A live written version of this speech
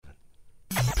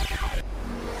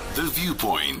The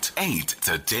Viewpoint, 8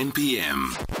 to 10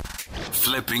 p.m.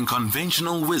 Flipping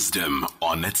conventional wisdom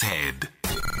on its head.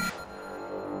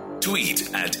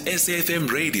 Tweet at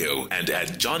SAFM Radio and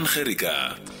at John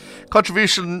Gericka.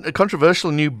 A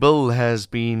controversial new bill has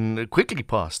been quickly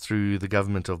passed through the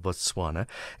government of Botswana,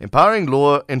 empowering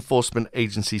law enforcement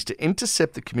agencies to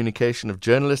intercept the communication of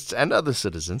journalists and other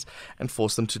citizens and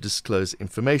force them to disclose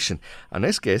information. Our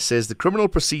next guest says the Criminal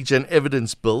Procedure and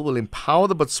Evidence Bill will empower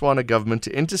the Botswana government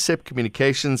to intercept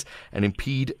communications and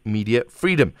impede media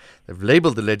freedom. They've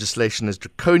labelled the legislation as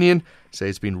draconian, say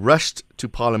it's been rushed to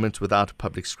Parliament without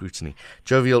public scrutiny.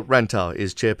 Jovial Rantao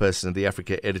is chairperson of the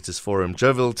Africa Editors Forum.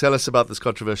 Jovial, tell us about this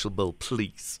controversial bill,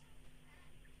 please.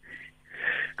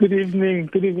 Good evening,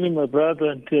 my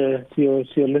brother, and to your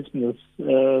listeners.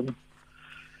 For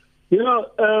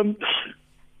the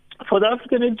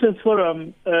African Editors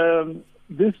Forum,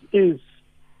 this is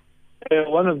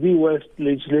one of the worst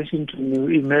legislation to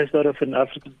emerge out of an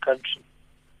African country.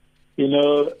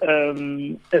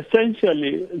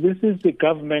 Essentially, this is the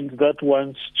government that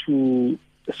wants to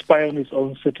spy on its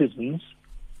own citizens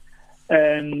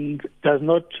and does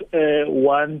not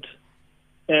want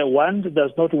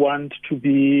to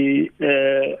be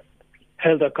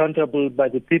held accountable by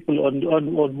the people on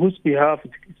whose behalf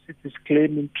it is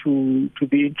claiming to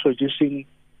be introducing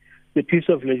the piece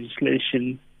of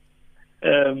legislation.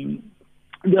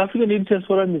 The African Editors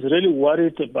Forum is really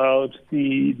worried about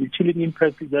the chilling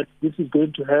impact that this is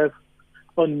going to have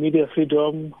on media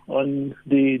freedom, on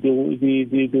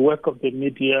the work of the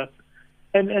media,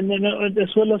 and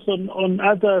as well as on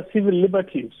other civil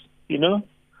liberties. The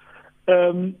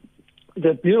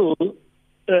bill,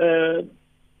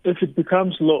 if it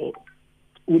becomes law,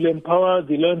 will empower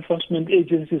the law enforcement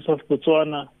agencies of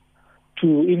Botswana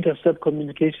to intercept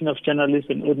communication of journalists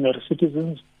and ordinary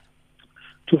citizens,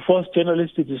 to force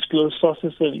journalists to disclose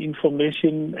sources and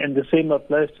information, and the same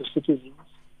applies to citizens.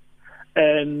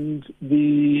 And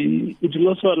it will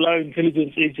also allow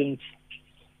intelligence agents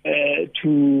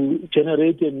to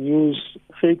generate and use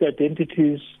fake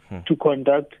identities to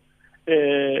conduct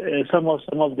some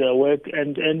of their work,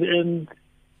 and to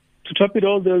top it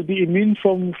all, they'll be immune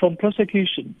from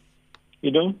prosecution.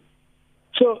 So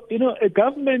a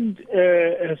government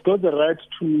has got the right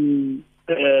to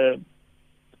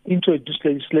introduce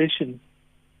legislation,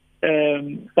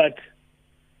 but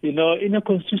in a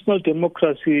constitutional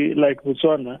democracy like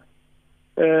Botswana,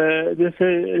 there's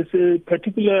a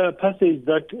particular passage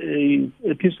that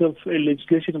a piece of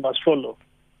legislation must follow.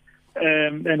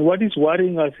 And what is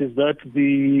worrying us is that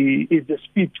the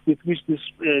speed with which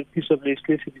this piece of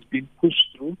legislation is being pushed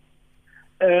through,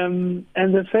 and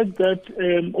the fact that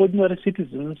ordinary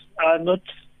citizens are not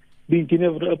being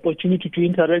given the opportunity to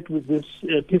interact with this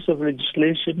piece of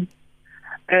legislation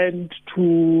and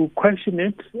to question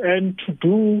it and to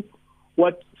do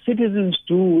what citizens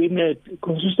do in a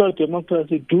constitutional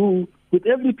democracy do with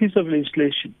every piece of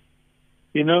legislation.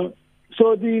 So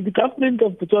the government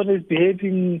of Botswana is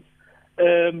behaving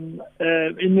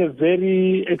in a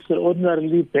very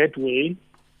extraordinarily bad way,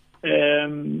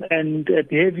 and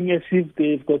behaving as if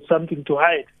they've got something to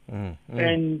hide.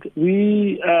 And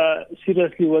we are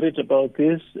seriously worried about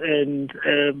this, and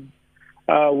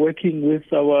are working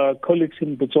with our colleagues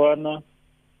in Botswana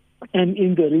and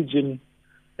in the region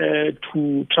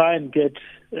to try and get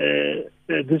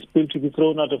this bill to be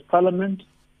thrown out of Parliament,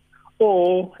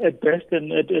 or at best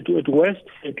and at worst,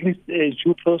 at least a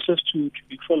due process to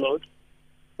be followed,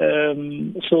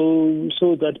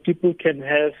 so that people can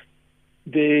have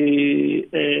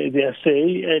their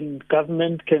say, and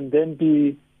government can then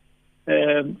be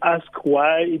asked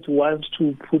why it wants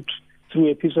to put through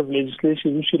a piece of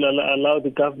legislation which will allow the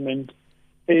government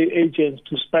agents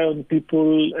to spy on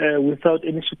people without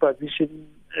any supervision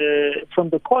from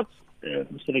the courts, as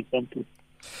an example.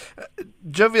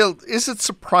 Jovial, is it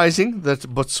surprising that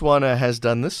Botswana has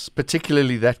done this,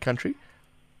 particularly that country?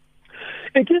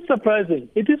 It is surprising.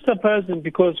 It is surprising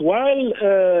because while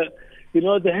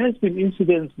there has been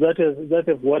incidents that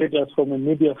have worried us from a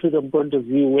media freedom point of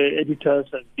view, where editors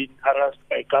have been harassed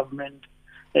by government,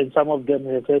 and some of them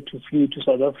have had to flee to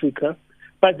South Africa.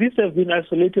 But these have been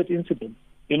isolated incidents.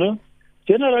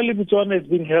 Generally, Botswana has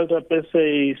been held up as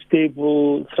a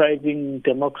stable, thriving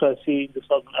democracy in the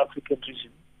Southern African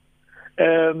region,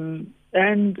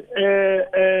 and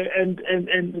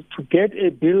to get a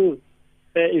bill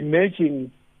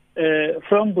emerging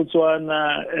from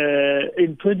Botswana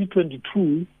in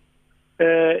 2022,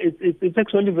 it's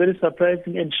actually very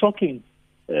surprising and shocking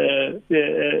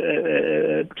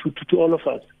to all of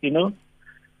us.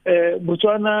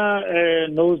 Botswana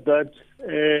knows that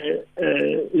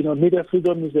media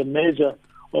freedom is a measure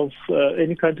of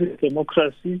any country's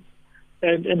democracy,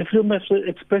 and freedom of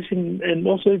expression, and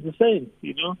also is the same,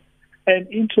 And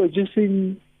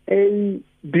introducing a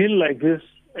bill like this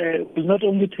will not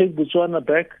only take Botswana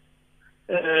back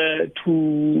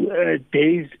to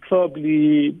days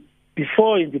probably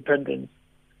before independence,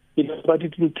 but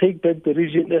it will take back the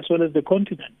region as well as the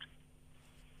continent.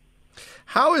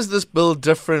 How is this bill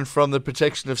different from the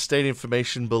Protection of State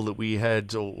Information Bill that we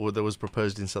had or that was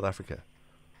proposed in South Africa?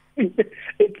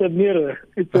 It's a mirror.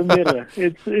 It's a mirror.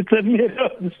 it's a mirror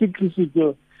of the secrecy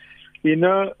bill.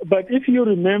 But if you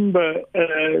remember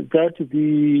that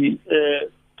the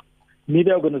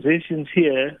media organizations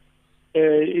here,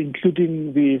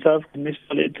 including the South African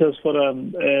National Editors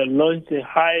Forum, launched a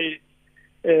high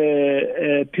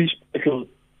pitch battle,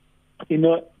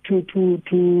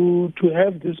 to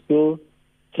have this bill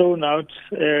thrown out,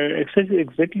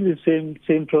 exactly the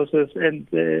same process, and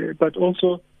but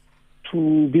also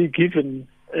to be given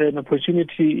an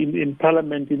opportunity in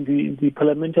Parliament, in the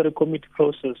parliamentary committee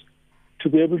process, to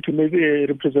be able to make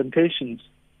representations,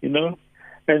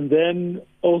 And then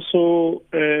also,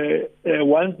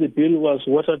 once the bill was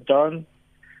watered down,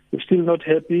 we're still not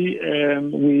happy.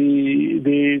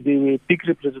 There were big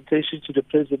representations to the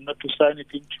president not to sign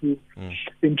it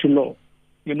into law,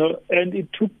 And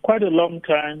it took quite a long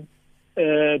time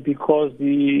because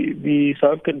the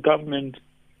South African government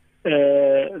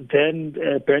then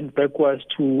bent backwards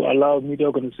to allow media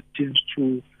organizations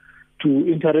to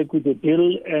interact with the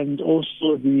bill, and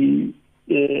also to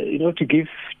give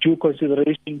due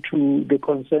consideration to the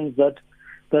concerns that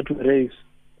were raised.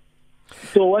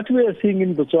 So what we are seeing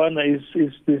in Botswana is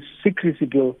this secrecy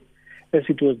bill, as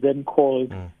it was then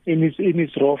called, in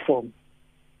its raw form.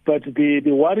 But the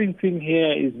worrying thing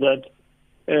here is that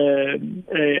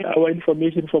our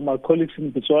information from our colleagues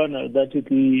in Botswana, that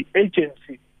the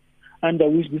agency under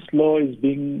which this law is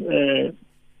being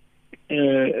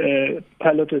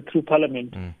piloted through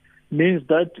Parliament means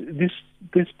that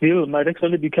this bill might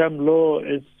actually become law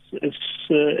as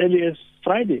early as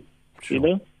Friday.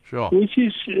 Sure. Sure. Which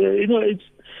is it's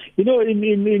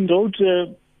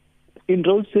in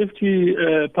road safety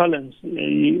parlance,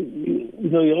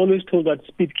 you're always told that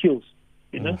speed kills.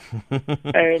 And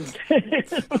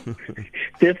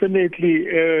definitely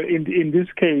in this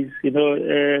case,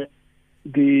 the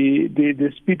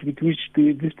speed with which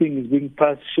this thing is being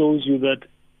passed shows you that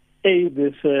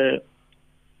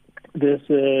there's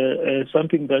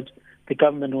something that the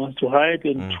government wants to hide,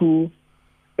 and two,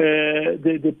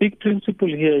 the big principle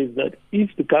here is that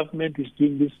if the government is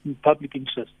doing this in public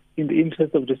interest, in the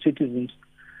interest of the citizens,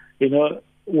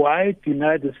 why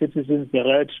deny the citizens the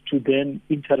right to then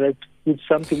interact with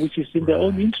something which is in their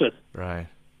own interest? Right.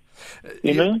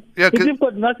 If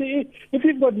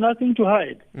you've got nothing to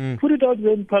hide, put it out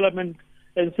there in Parliament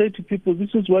and say to people,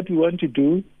 this is what we want to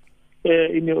do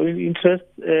in your own interest,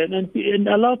 and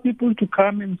allow people to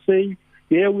come and say,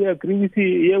 yeah, we agree with you,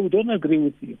 yeah, we don't agree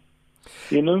with you.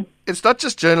 It's not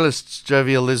just journalists,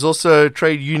 Jovial. There's also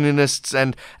trade unionists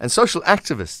and social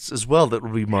activists as well that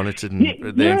will be monitored, and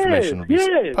their information will be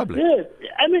public. Yes,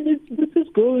 I mean, this is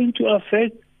going to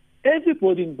affect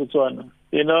everybody in Botswana,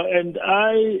 and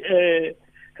I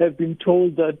have been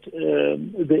told that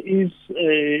there is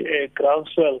a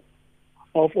groundswell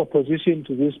of opposition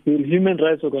to this bill. Human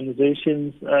rights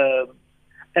organizations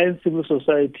and civil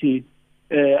society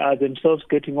are themselves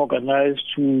getting organized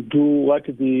to do what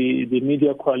the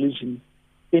media coalition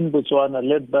in Botswana,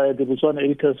 led by the Botswana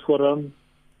Editors Forum,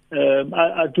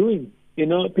 are doing.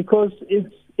 Because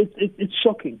it's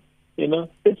shocking.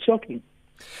 It's shocking.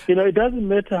 It doesn't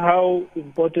matter how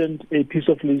important a piece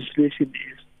of legislation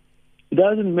is. It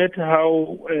doesn't matter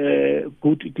how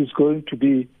good it is going to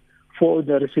be for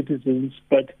ordinary citizens,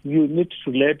 but you need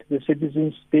to let the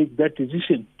citizens take that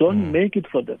decision. Don't make it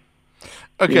for them.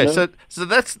 Okay, so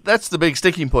that's the big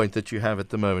sticking point that you have at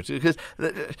the moment, because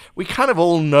we kind of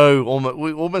all know,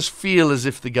 we almost feel as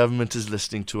if the government is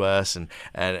listening to us,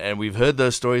 and we've heard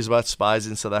those stories about spies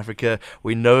in South Africa.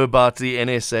 We know about the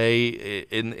NSA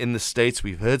in the States.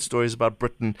 We've heard stories about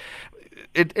Britain.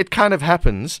 It kind of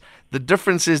happens. The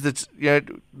difference is that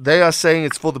they are saying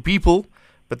it's for the people,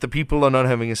 but the people are not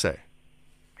having a say.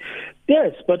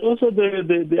 Yes, but also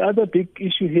the other big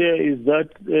issue here is that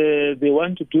they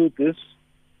want to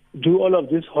do all of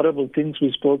these horrible things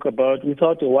we spoke about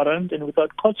without a warrant and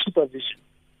without court supervision.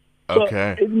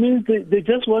 Okay. So it means they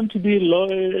just want to be law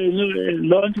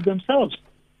unto themselves,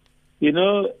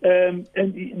 and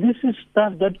this is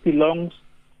stuff that belongs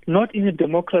not in a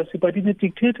democracy but in a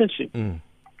dictatorship. There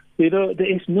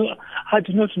is I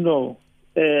do not know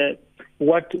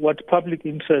what public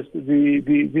interest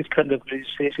this kind of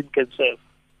legislation can serve,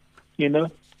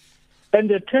 And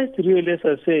the test really, as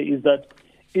I say, is that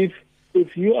if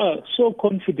if you are so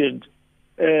confident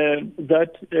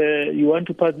that you want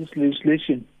to pass this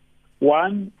legislation,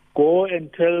 one, go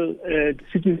and tell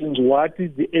citizens what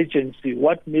is the agency,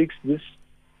 what makes this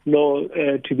law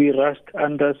to be rushed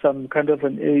under some kind of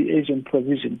an agent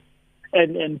provision,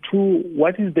 and two,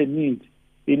 what is the need,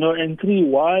 and three,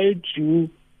 why do you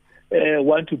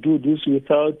want to do this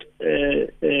without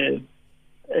the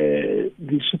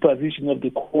supervision of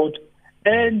the court?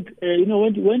 And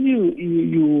when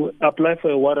you apply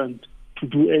for a warrant to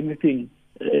do anything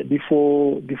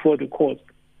before the court,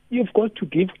 you've got to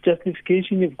give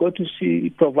justification. You've got to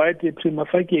provide a prima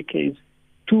facie case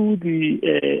to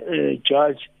the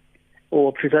judge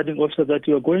or presiding officer that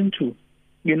you are going to.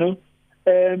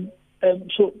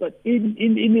 But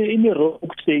in a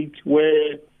rogue state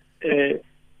where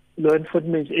law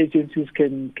enforcement agencies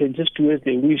can just do as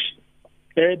they wish,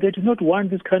 they do not want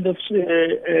this kind of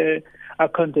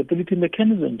accountability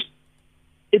mechanisms.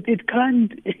 It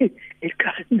can't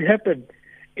happen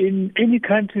in any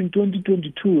country in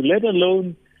 2022, let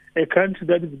alone a country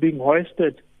that is being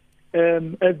hoisted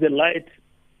as the light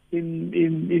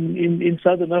in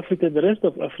Southern Africa and the rest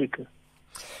of Africa.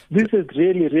 This has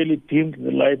really dimmed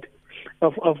the light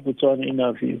of Botswana in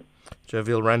our view.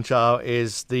 Jovial Rantao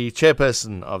is the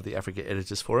chairperson of the Africa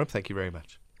Editors Forum. Thank you very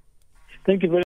much. Thank you very much.